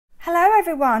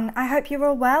everyone, I hope you're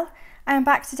all well. I am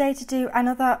back today to do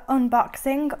another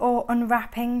unboxing or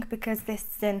unwrapping because this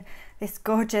is in this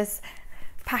gorgeous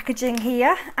packaging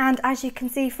here, and as you can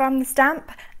see from the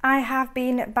stamp, I have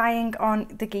been buying on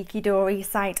the Geekydori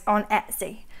site on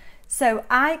Etsy. So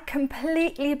I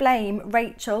completely blame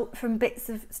Rachel from Bits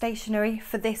of Stationery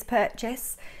for this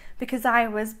purchase because I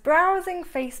was browsing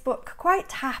Facebook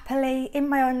quite happily in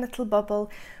my own little bubble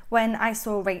when I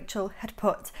saw Rachel had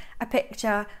put a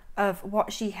picture of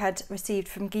what she had received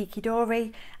from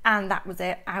Geekydori, and that was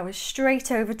it. I was straight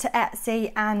over to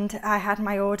Etsy and I had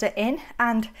my order in,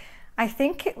 and I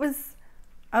think it was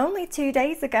only 2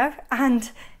 days ago,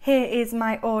 and here is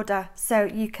my order so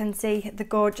you can see the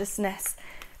gorgeousness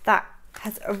that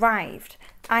has arrived.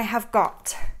 I have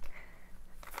got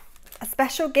a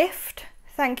special gift.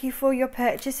 Thank you for your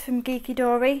purchase from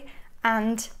Geekydori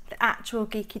and the actual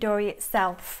Geekydori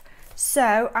itself.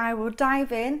 So I will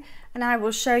dive in and I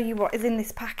will show you what is in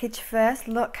this package first.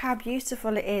 Look how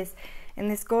beautiful it is in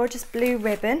this gorgeous blue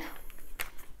ribbon.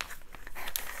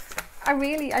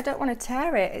 I don't want to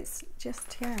tear it, it's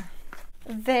just, yeah.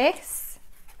 This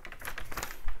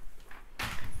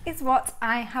is what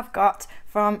I have got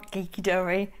from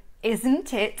Geekydori.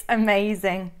 Isn't it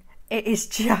amazing? It is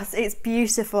just, it's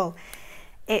beautiful.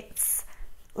 It's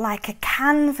like a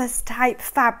canvas type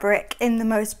fabric in the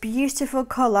most beautiful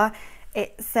colour.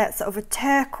 It's a sort of a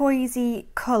turquoisey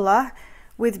colour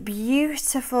with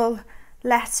beautiful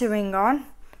lettering on,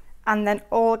 and then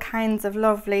all kinds of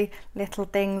lovely little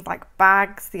things like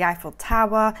bags, the Eiffel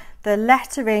Tower. The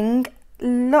lettering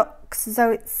looks as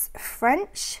though it's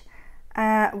French.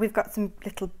 We've got some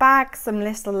little bags, some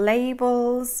little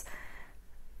labels.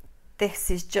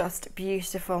 This is just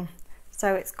beautiful.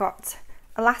 So it's got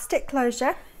elastic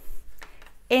closure.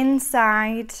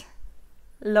 Inside,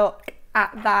 look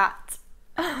at that.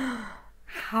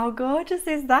 How gorgeous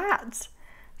is that?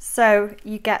 So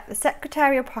you get the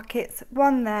secretarial pockets,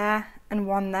 one there and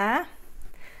one there.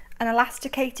 An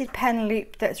elasticated pen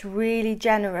loop that's really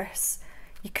generous.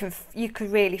 You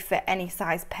could really fit any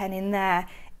size pen in there,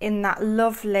 in that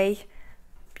lovely,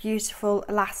 beautiful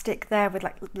elastic there with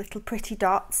like little pretty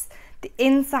dots. The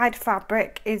inside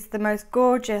fabric is the most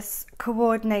gorgeous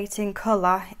coordinating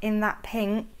colour in that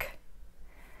pink.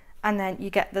 And then you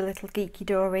get the little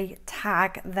Geekydori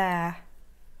tag there.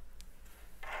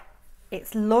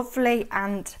 It's lovely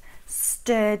and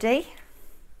sturdy,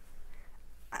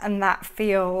 and that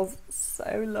feels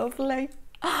so lovely.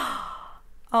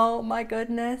 Oh my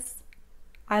goodness,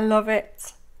 I love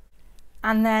it.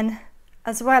 And then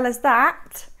as well as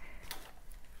that,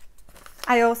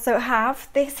 I also have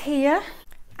this here,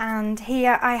 and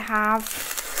here I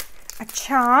have a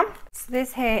charm. So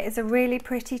this here is a really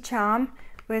pretty charm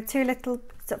with two little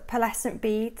sort of pearlescent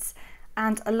beads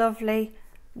and a lovely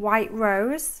white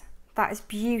rose. That is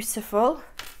beautiful.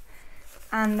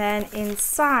 And then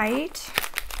inside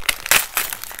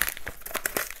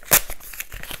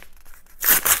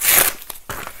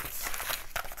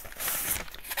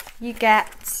you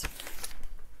get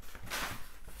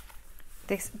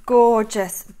this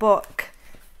gorgeous book.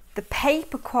 The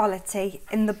paper quality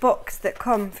in the books that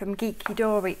come from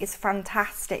Geekydori is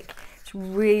fantastic. It's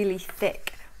really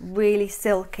thick, really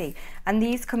silky, and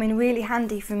these come in really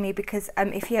handy for me because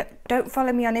if you don't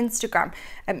follow me on Instagram,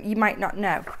 you might not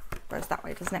know. Goes that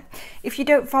way, doesn't it? If you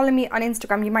don't follow me on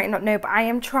Instagram, you might not know, but I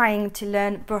am trying to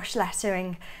learn brush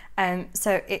lettering.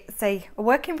 So it's a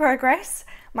work in progress.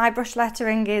 My brush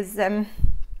lettering is I'm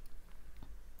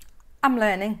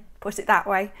learning, put it that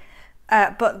way.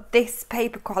 But this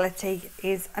paper quality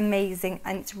is amazing,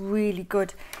 and it's really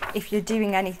good if you're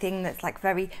doing anything that's like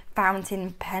very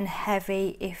fountain pen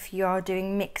heavy. If you're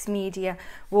doing mixed media,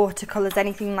 watercolours,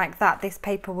 anything like that, this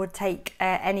paper would take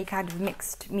any kind of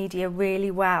mixed media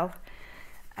really well.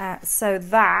 So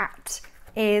that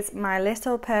is my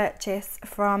little purchase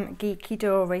from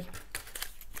Geekydori.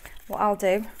 What I'll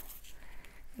do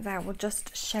is I will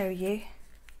just show you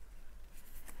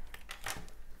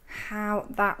how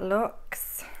that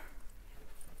looks.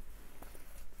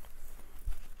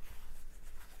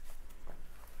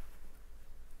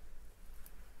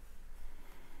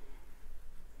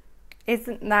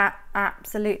 Isn't that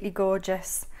absolutely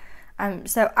gorgeous?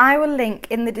 So I will link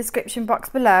in the description box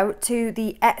below to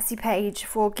the Etsy page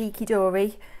for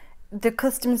Geekydori. The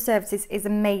customer services is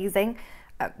amazing.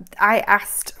 I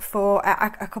asked for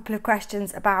a couple of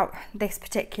questions about this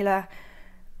particular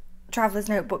traveller's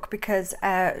notebook because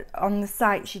on the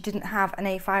site she didn't have an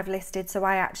A5 listed, so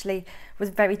I actually was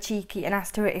very cheeky and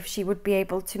asked her if she would be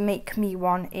able to make me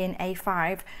one in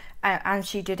A5, and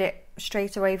she did it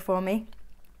straight away for me.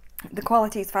 The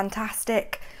quality is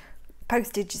fantastic,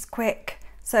 postage is quick,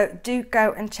 So do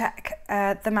go and check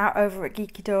them out over at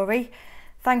Geekydori.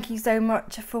 Thank you so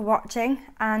much for watching,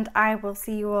 and I will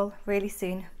see you all really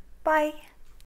soon. Bye!